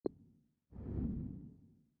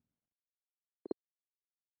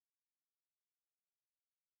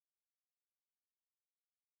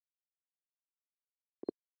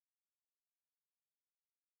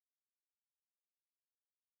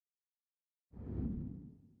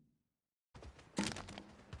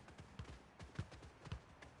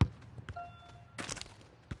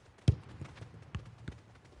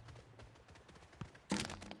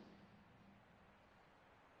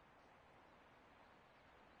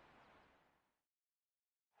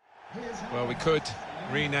Well, we could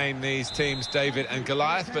rename these teams David and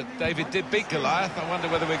Goliath, but David did beat Goliath. I wonder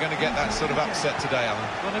whether we're going to get that sort of upset today, Alan.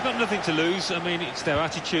 Well, they've got nothing to lose. I mean, it's their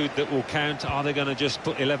attitude that will count. Are they going to just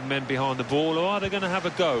put 11 men behind the ball, or are they going to have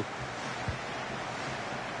a go?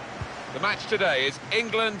 The match today is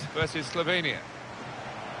England versus Slovenia.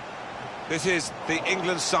 This is the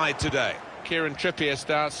England side today. Kieran Trippier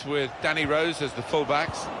starts with Danny Rose as the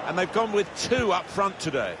fullbacks, and they've gone with two up front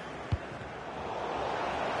today.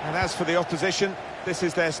 And as for the opposition, this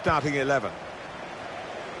is their starting 11.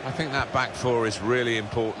 I think that back four is really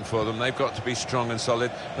important for them. They've got to be strong and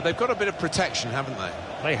solid, but they've got a bit of protection, haven't they?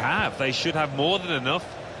 They have. They should have more than enough.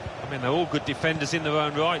 I mean, they're all good defenders in their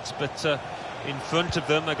own rights, but in front of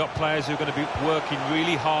them, they've got players who are going to be working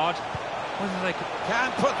really hard. Whether they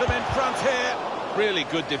can put them in front here. Really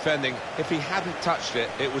good defending. If he hadn't touched it,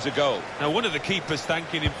 it was a goal. Now, one of the keepers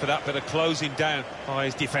thanking him for that bit of closing down by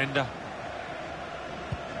his defender.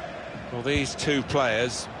 Well, these two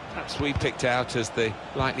players, perhaps we picked out as the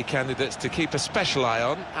likely candidates to keep a special eye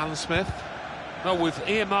on. Alan Smith. Well, we've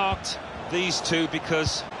earmarked these two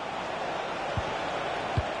because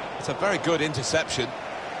it's a very good interception.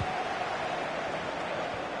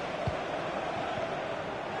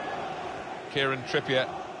 Kieran Trippier.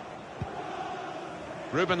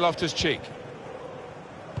 Ruben Loftus-Cheek.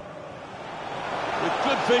 With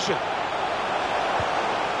good vision.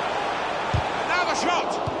 And now the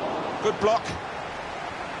shot! Good block.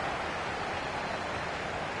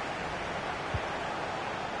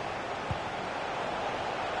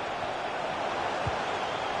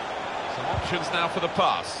 Some options now for the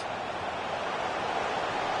pass.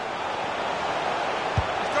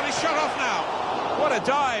 He's got his shot off now. What a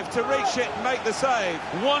dive to reach it and make the save.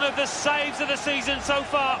 One of the saves of the season so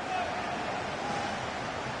far.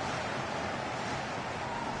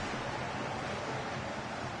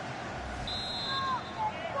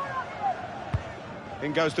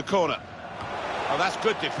 In goes the corner. Oh, that's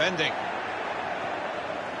good defending.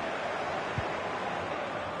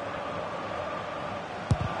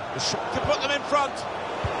 The shot to put them in front.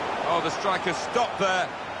 Oh, the strikers stopped there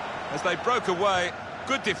as they broke away.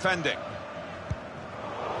 Good defending.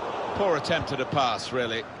 Poor attempt at a pass,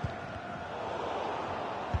 really.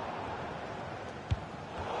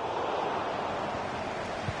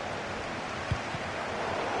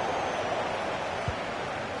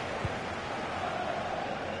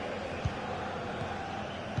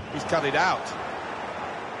 He's cut it out.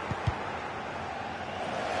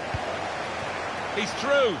 He's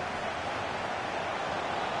through.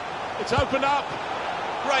 It's opened up.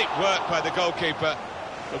 Great work by the goalkeeper.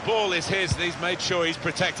 The ball is his and he's made sure he's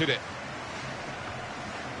protected it.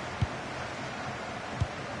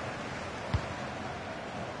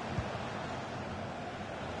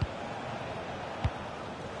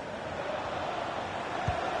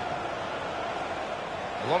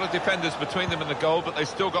 A lot of defenders between them and the goal, but they've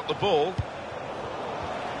still got the ball.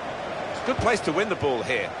 It's a good place to win the ball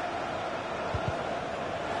here.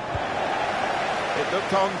 It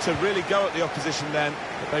looked on to really go at the opposition then,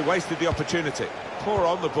 but they wasted the opportunity. Poor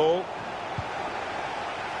on the ball.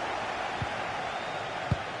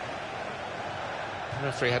 The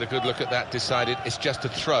referee had a good look at that, decided it's just a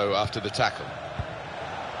throw after the tackle.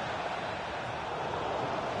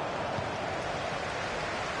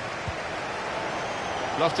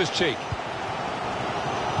 Loftus-Cheek.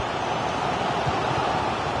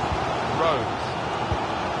 Rose.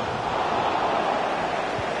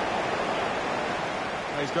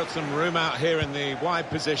 He's got some room out here in the wide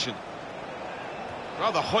position.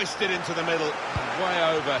 Rather hoisted into the middle, way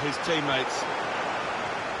over his teammates.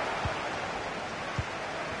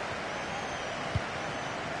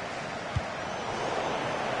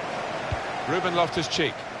 Ruben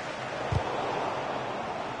Loftus-Cheek.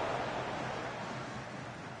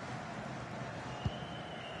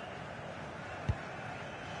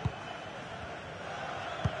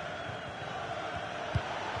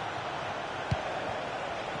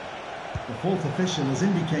 The fourth official has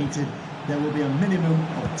indicated there will be a minimum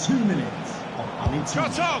of 2 minutes of added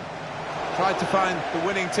time. Shot on! Tried to find the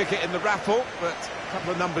winning ticket in the raffle, but a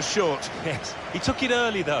couple of numbers short. Yes, he took it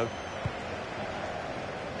early though.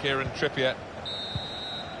 Kieran Trippier.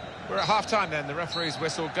 We're at half-time then, the referee's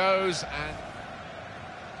whistle goes and...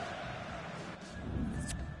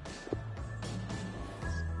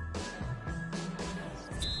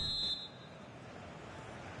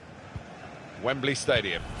 Wembley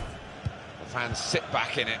Stadium. The fans sit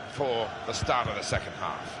back in it for the start of the second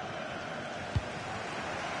half.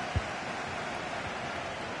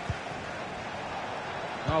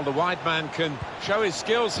 Well, the wide man can show his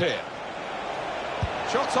skills here.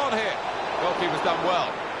 Shots on here. Goalkeeper's done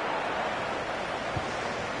well.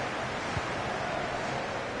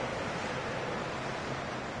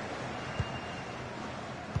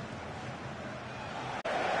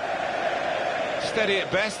 steady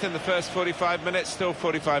at best in the first 45 minutes, still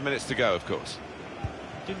 45 minutes to go, of course.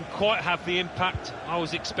 Didn't quite have the impact I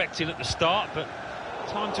was expecting at the start, but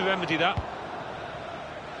time to remedy that.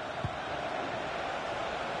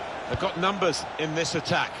 They've got numbers in this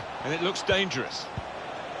attack, and it looks dangerous.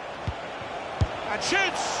 And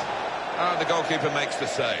shoots! And the goalkeeper makes the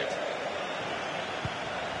save.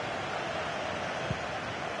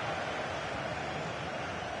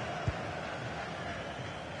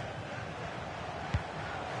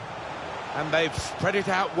 And they've spread it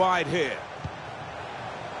out wide here.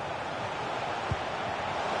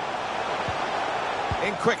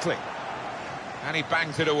 In quickly. And he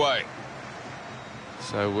bangs it away.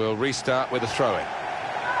 So we'll restart with a throw-in.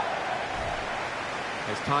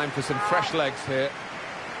 It's time for some fresh legs here.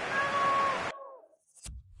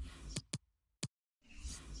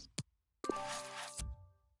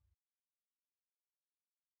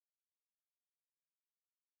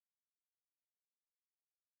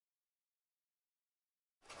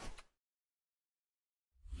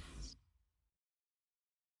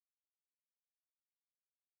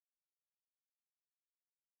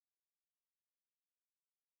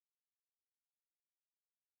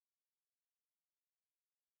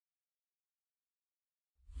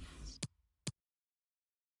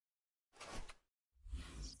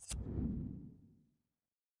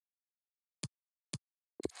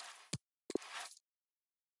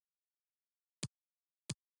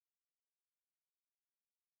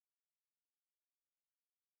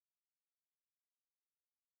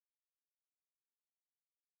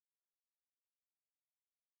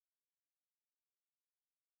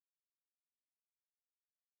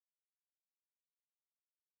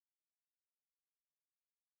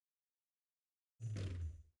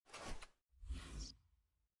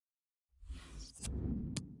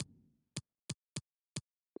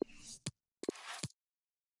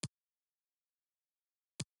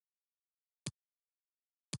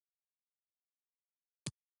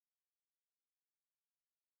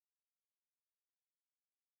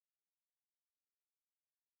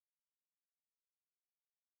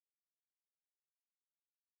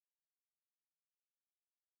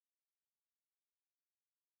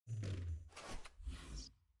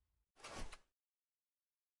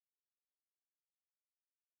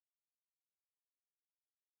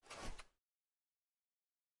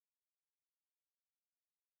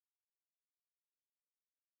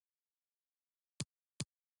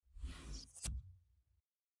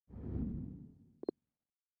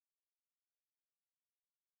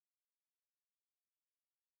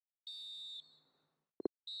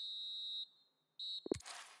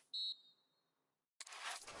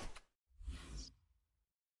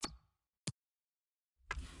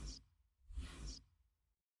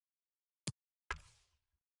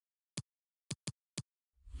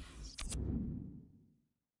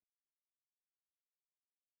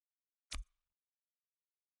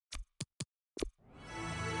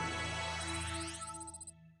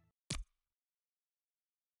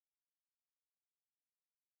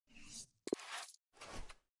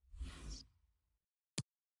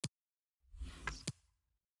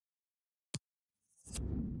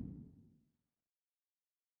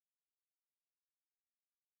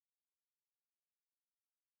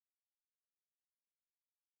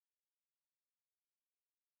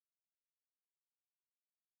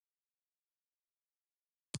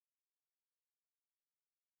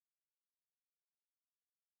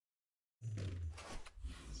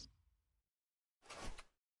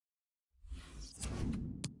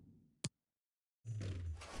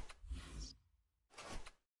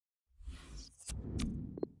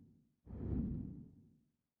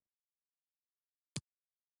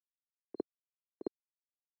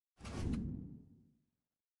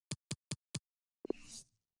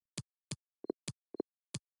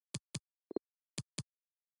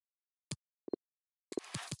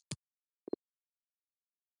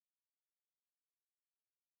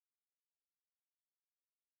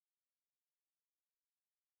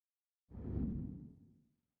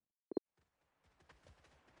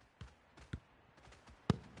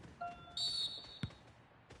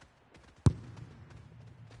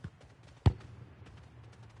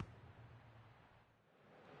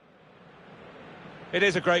 It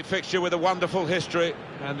is a great fixture with a wonderful history,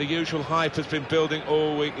 and the usual hype has been building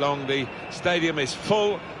all week long. The stadium is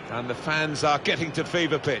full and the fans are getting to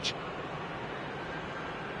fever pitch.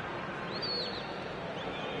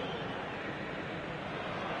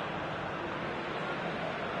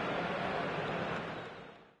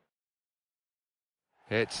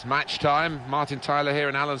 It's match time. Martin Tyler here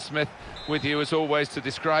and Alan Smith with you as always to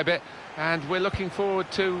describe it. And we're looking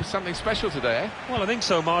forward to something special today, eh? Well, I think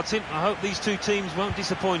so, Martin. I hope these two teams won't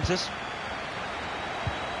disappoint us.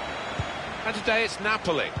 And today it's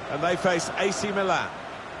Napoli, and they face AC Milan.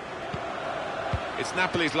 It's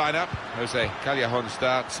Napoli's lineup. Jose Callejon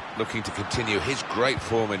starts, looking to continue his great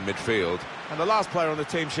form in midfield. And the last player on the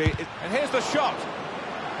team sheet is... And here's the shot!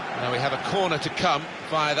 Now we have a corner to come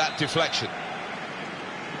via that deflection.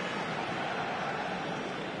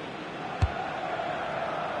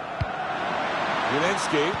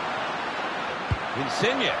 Zielinski.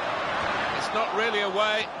 Insigne. It's not really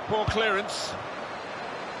away. Poor clearance.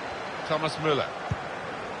 Thomas Müller.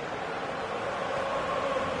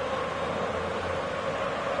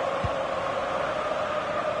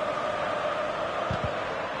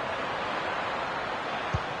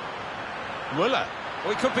 Müller. Oh,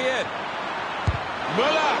 he could be in.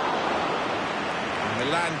 Müller! And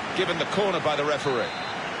Milan given the corner by the referee.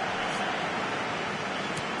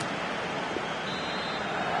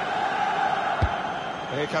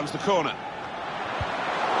 Here comes the corner.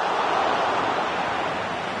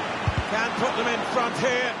 Can put them in front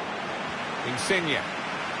here. Insigne.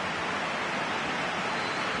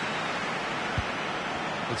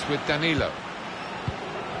 It's with Danilo.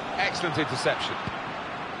 Excellent interception.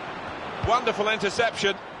 Wonderful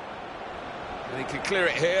interception. And he can clear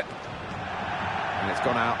it here. And it's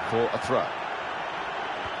gone out for a throw.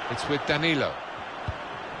 It's with Danilo.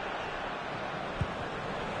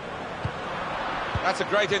 That's a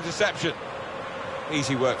great interception.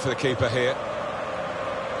 Easy work for the keeper here.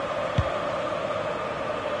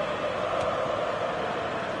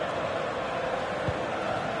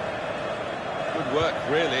 Good work,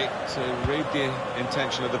 really, to read the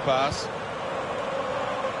intention of the pass.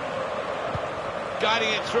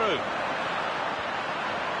 Guiding it through.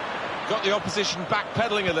 Got the opposition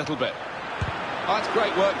backpedaling a little bit. Oh, that's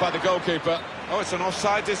great work by the goalkeeper. Oh, it's an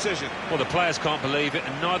offside decision. Well, the players can't believe it,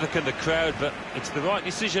 and neither can the crowd, but it's the right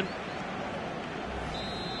decision.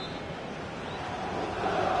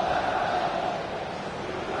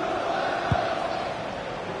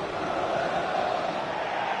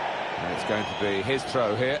 And it's going to be his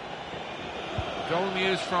throw here. Goal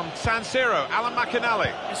news from San Siro, Alan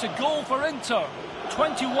McInally. It's a goal for Inter.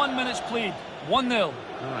 21 minutes played, 1-0.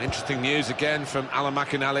 Oh, interesting news again from Alan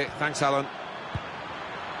McInally. Thanks, Alan.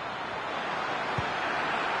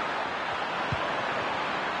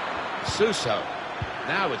 Suso.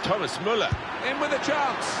 Now with Thomas Müller. In with a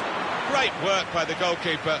chance. Great work by the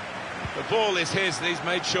goalkeeper. The ball is his and he's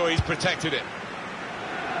made sure he's protected it.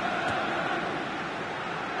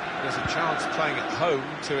 There's a chance playing at home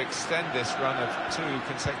to extend this run of 2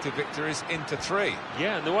 consecutive victories into 3.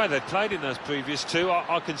 Yeah, and the way they played in those previous 2,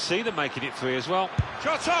 I can see them making it 3 as well.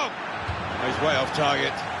 Shot on! He's way off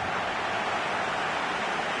target.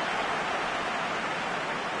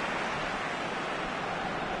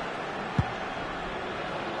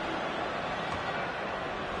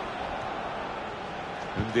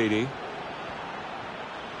 Ndidi.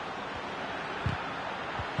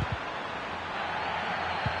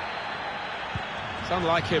 It's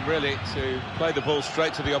unlike him, really, to play the ball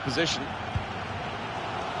straight to the opposition.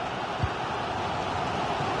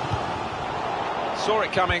 Saw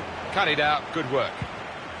it coming, cut it out, good work.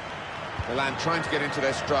 Milan trying to get into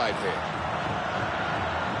their stride here.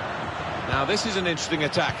 Now this is an interesting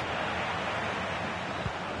attack.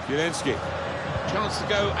 Zielinski. Chance to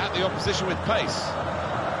go at the opposition with pace.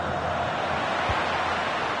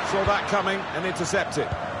 Saw that coming and intercepted.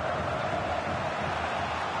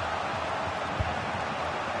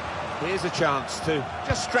 Here's a chance to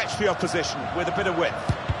just stretch the opposition with a bit of width.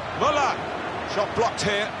 Müller! Shot blocked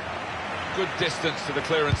here. Good distance to the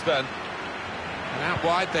clearance then. And out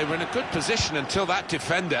wide, they were in a good position until that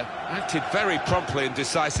defender acted very promptly and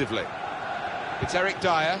decisively. It's Eric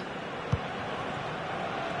Dyer.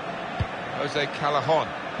 Jose Callejon.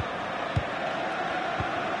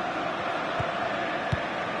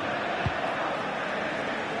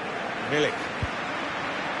 Milik.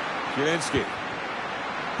 Zielinski.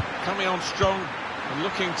 Coming on strong and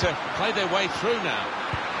looking to play their way through now.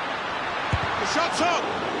 The shot's on!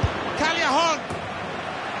 Callejon!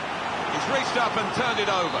 He's reached up and turned it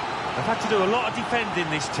over. They've had to do a lot of defending,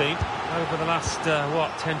 this team, over the last,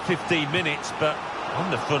 10-15 minutes, but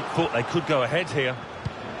on the front foot they could go ahead here.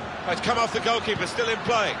 It's come off the goalkeeper, still in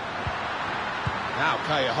play. Now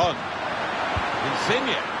Callejon.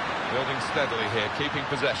 Insigne building steadily here, keeping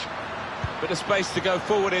possession. Bit of space to go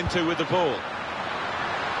forward into with the ball.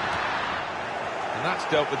 And that's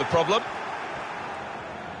dealt with the problem.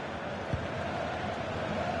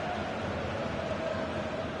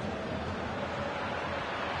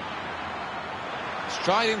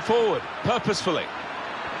 Striding forward, purposefully.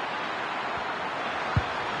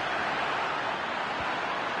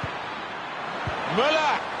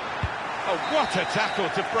 Müller! Oh, what a tackle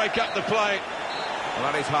to break up the play.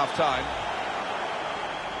 Well, that is half-time.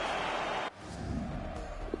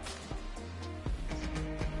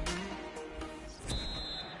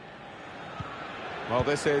 Well,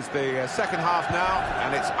 this is the second half now,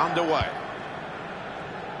 and it's underway.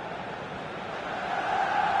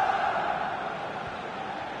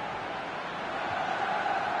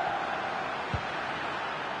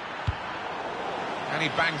 And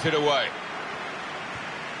he bangs it away.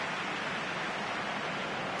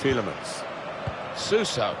 Tielemans.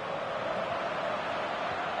 Suso.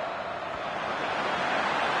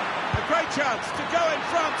 A great chance to go in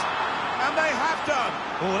front, and they have done.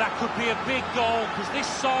 Oh, that could be a big goal, because this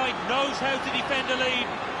side knows how to defend a lead.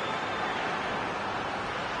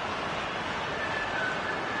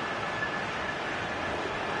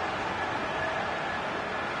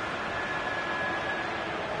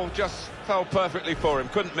 Just fell perfectly for him,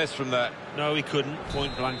 couldn't miss from there. No, he couldn't,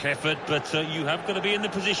 point-blank effort, but you have got to be in the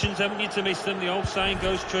positions, haven't you, to miss them? The old saying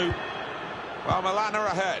goes true. Well, Milan are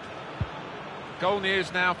ahead. Goal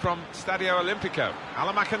news now from Stadio Olimpico.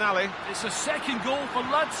 Alan McAnally. It's a second goal for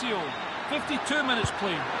Lazio. 52 minutes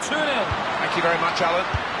played. 2-0. Thank you very much, Alan.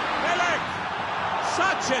 Milik!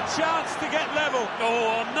 Such a chance to get level.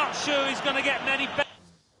 Oh, I'm not sure he's going to get many better.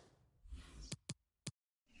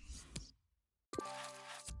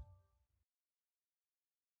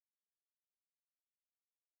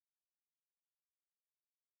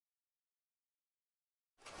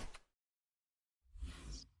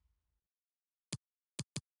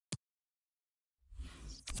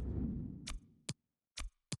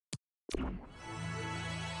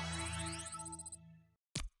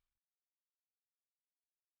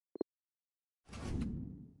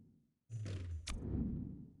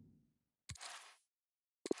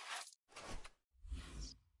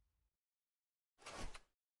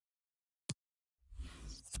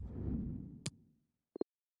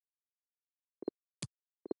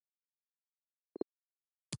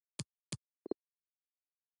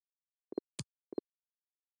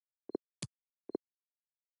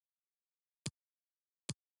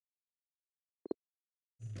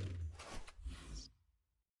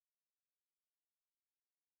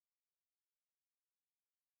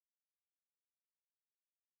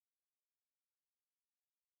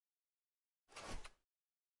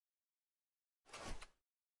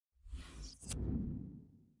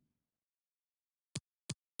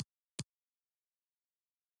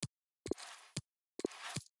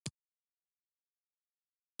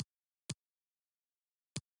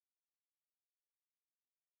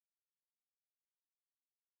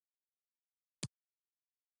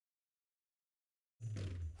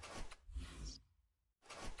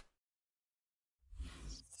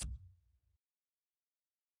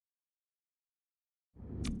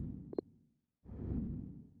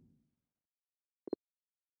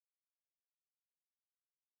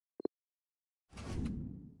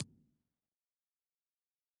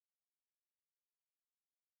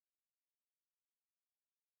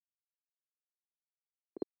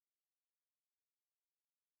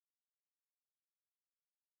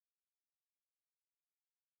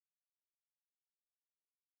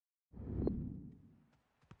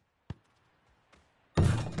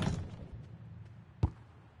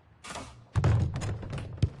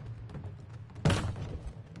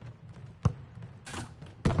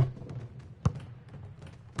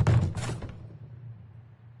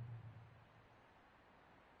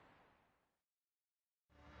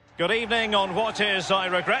 Good evening on what is, I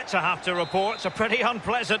regret to have to report, a pretty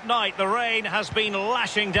unpleasant night. The rain has been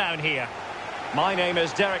lashing down here. My name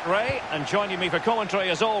is Derek Ray, and joining me for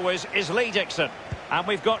commentary as always is Lee Dixon. And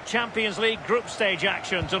we've got Champions League group stage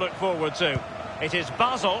action to look forward to. It is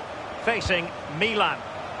Basel facing Milan.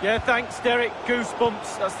 Yeah, thanks, Derek.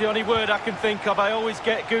 Goosebumps, that's the only word I can think of. I always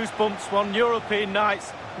get goosebumps on European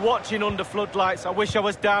nights, watching under floodlights. I wish I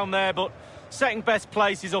was down there, but second best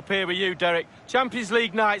place is up here with you, Derek. Champions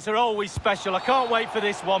League nights are always special. I can't wait for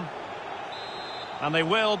this one. And they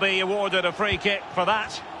will be awarded a free kick for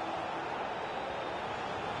that.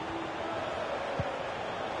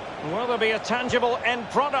 Will there be a tangible end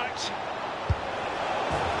product?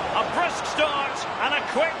 A brisk start and a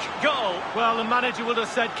quick goal. Well, the manager would have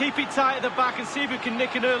said, keep it tight at the back and see if we can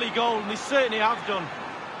nick an early goal, and they certainly have done.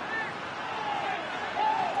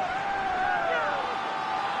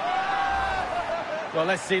 Well,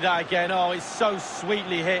 let's see that again. Oh, it's so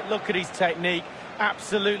sweetly hit. Look at his technique.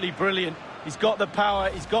 Absolutely brilliant. He's got the power,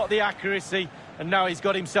 he's got the accuracy, and now he's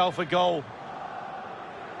got himself a goal.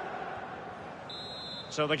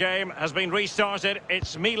 So the game has been restarted.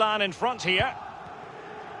 It's Milan in front here.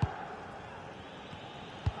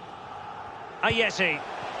 Ayeti.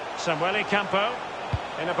 Samuele Campo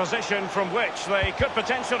in a position from which they could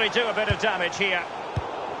potentially do a bit of damage here.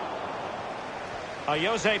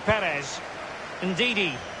 Jose Perez.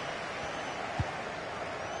 Ndidi.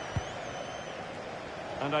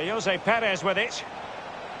 And Jose Perez with it.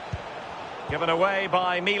 Given away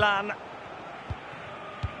by Milan.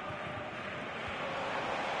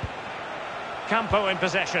 Campo in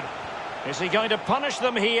possession. Is he going to punish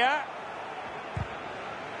them here?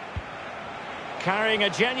 Carrying a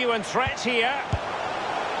genuine threat here.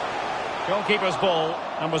 Goalkeeper's ball,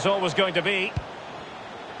 and was always going to be.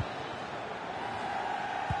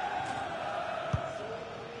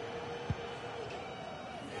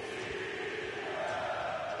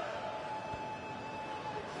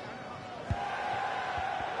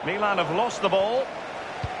 Milan have lost the ball.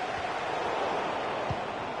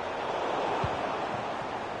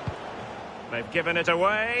 They've given it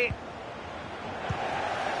away.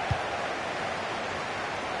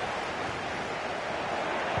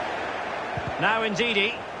 Now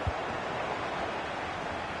Ndidi.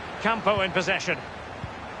 Campo in possession.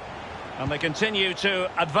 And they continue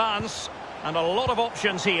to advance. And a lot of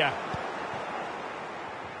options here.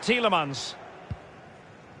 Tielemans.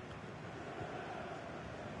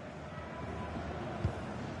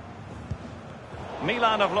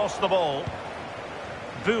 Milan have lost the ball.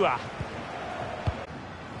 Bua.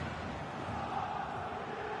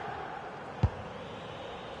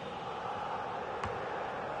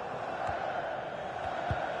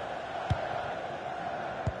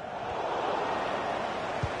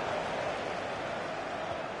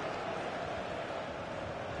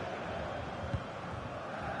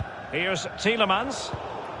 Here's Tielemans,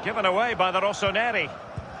 given away by the Rossoneri.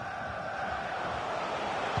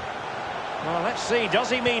 Well, let's see, does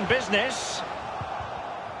he mean business?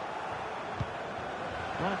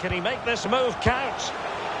 Well, can he make this move count?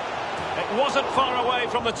 It wasn't far away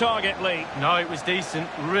from the target, Lee. No, it was decent.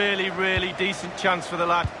 Really, really decent chance for the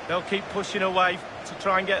lad. They'll keep pushing away to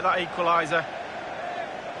try and get that equaliser.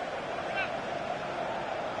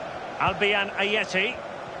 Albian Ayeti.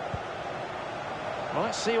 Well,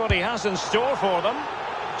 let's see what he has in store for them.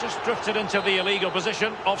 Just drifted into the illegal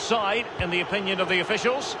position, offside, in the opinion of the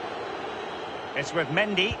officials. It's with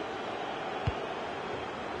Mendy.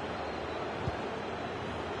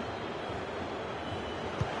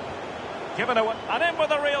 Given away, and in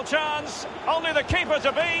with a real chance. Only the keeper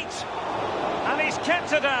to beat. And he's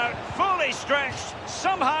kept it out, fully stretched,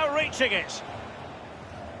 somehow reaching it.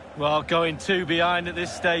 Well, going two behind at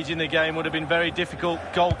this stage in the game would have been very difficult.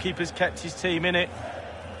 Goalkeeper's kept his team in it.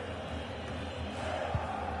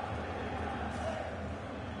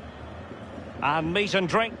 And meat and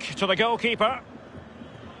drink to the goalkeeper.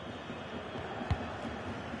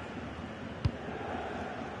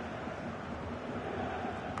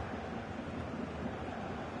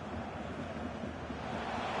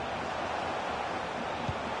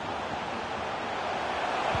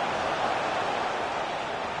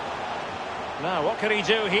 Now, what can he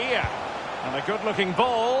do here? And a good-looking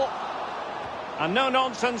ball. And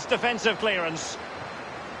no-nonsense defensive clearance.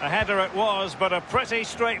 A header it was, but a pretty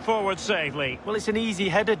straightforward save, Lee. Well, it's an easy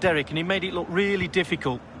header, Derek, and he made it look really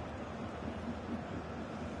difficult.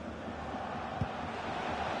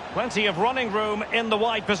 Plenty of running room in the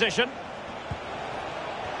wide position.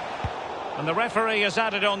 And the referee has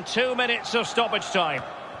added on 2 minutes of stoppage time.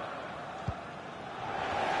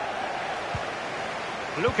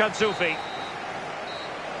 Luka Zufi.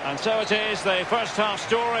 And so it is, the first half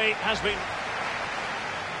story has been...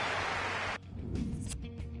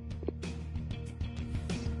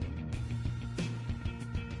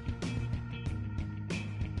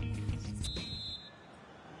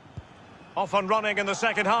 Off and running in the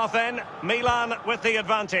second half then. Milan with the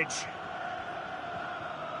advantage.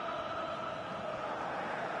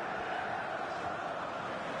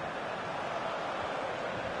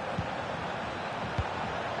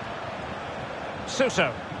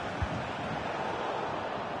 Suso.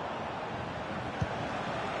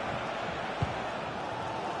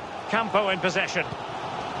 Campo in possession.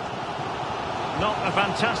 Not a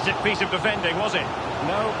fantastic piece of defending, was it?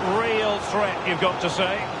 No real threat, you've got to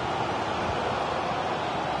say.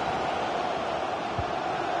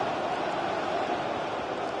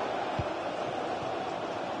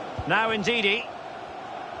 Now Ndidi.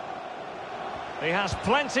 He has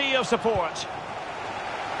plenty of support.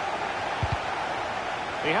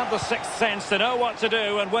 He had the sixth sense to know what to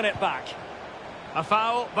do and win it back. A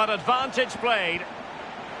foul, but advantage played.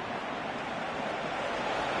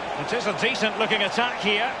 It is a decent-looking attack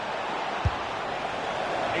here.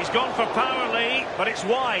 He's gone for power, Lee, but it's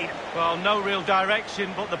wide. Well, no real direction,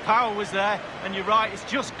 but the power was there, and you're right, it's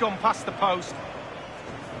just gone past the post.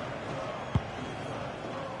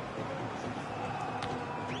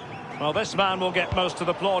 Well, this man will get most of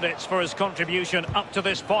the plaudits for his contribution up to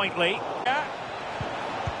this point, Lee. Yeah.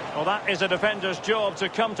 Well, that is a defender's job to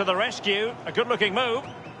come to the rescue. A good-looking move.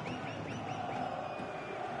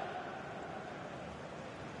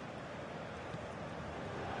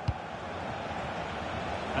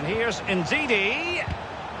 And here's Ndidi.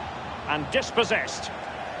 And dispossessed.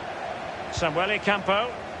 Samuel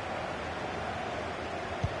Campo.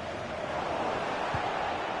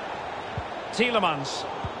 Tielemans.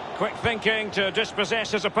 Quick thinking to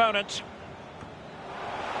dispossess his opponent.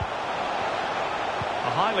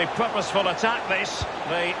 A highly purposeful attack, this.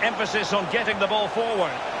 The emphasis on getting the ball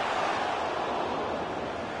forward.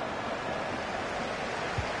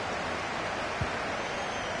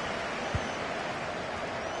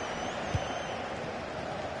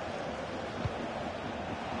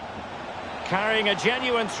 Carrying a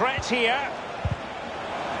genuine threat here.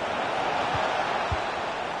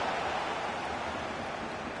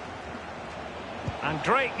 And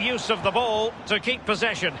great use of the ball to keep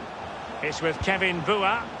possession. It's with Kevin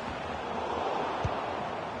Bua.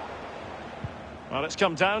 Well, it's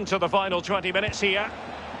come down to the final 20 minutes here.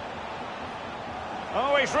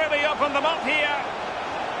 Oh, he's really opened them up here.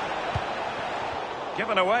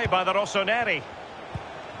 Given away by the Rossoneri.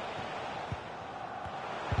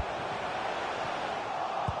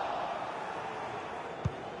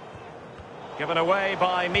 Given away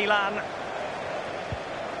by Milan.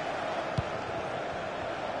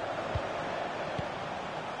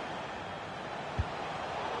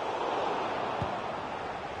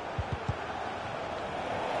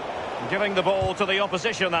 Giving the ball to the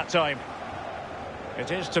opposition that time.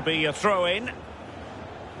 It is to be a throw-in.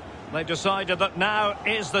 They've decided that now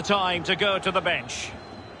is the time to go to the bench.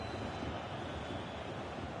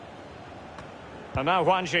 And now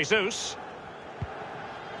Juan Jesus.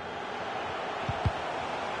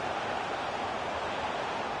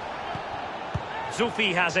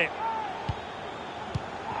 Zufi has it.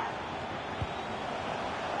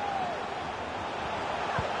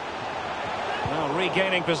 Well,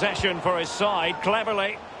 regaining possession for his side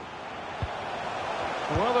cleverly.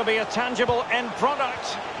 Will there be a tangible end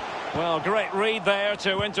product? Well, great read there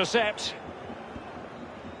to intercept.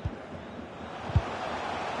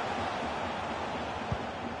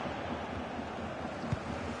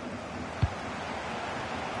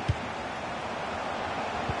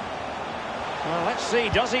 Well, let's see,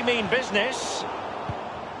 does he mean business?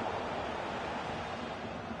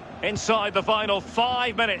 Inside the final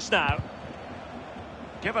 5 minutes now.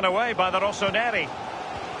 Given away by the Rossoneri.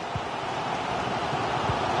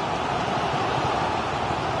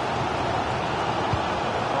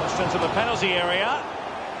 Crossed into the penalty area.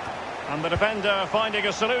 And the defender finding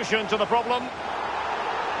a solution to the problem.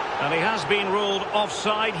 And he has been ruled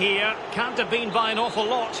offside here. Can't have been by an awful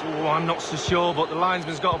lot. Oh, I'm not so sure, but the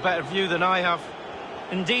linesman's got a better view than I have.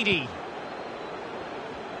 Ndidi.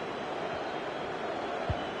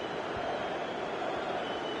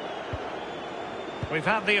 We've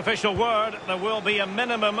had the official word. There will be a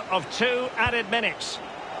minimum of 2 added minutes.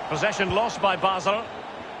 Possession lost by Basel.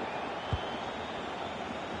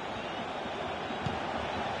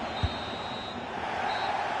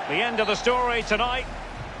 The end of the story tonight.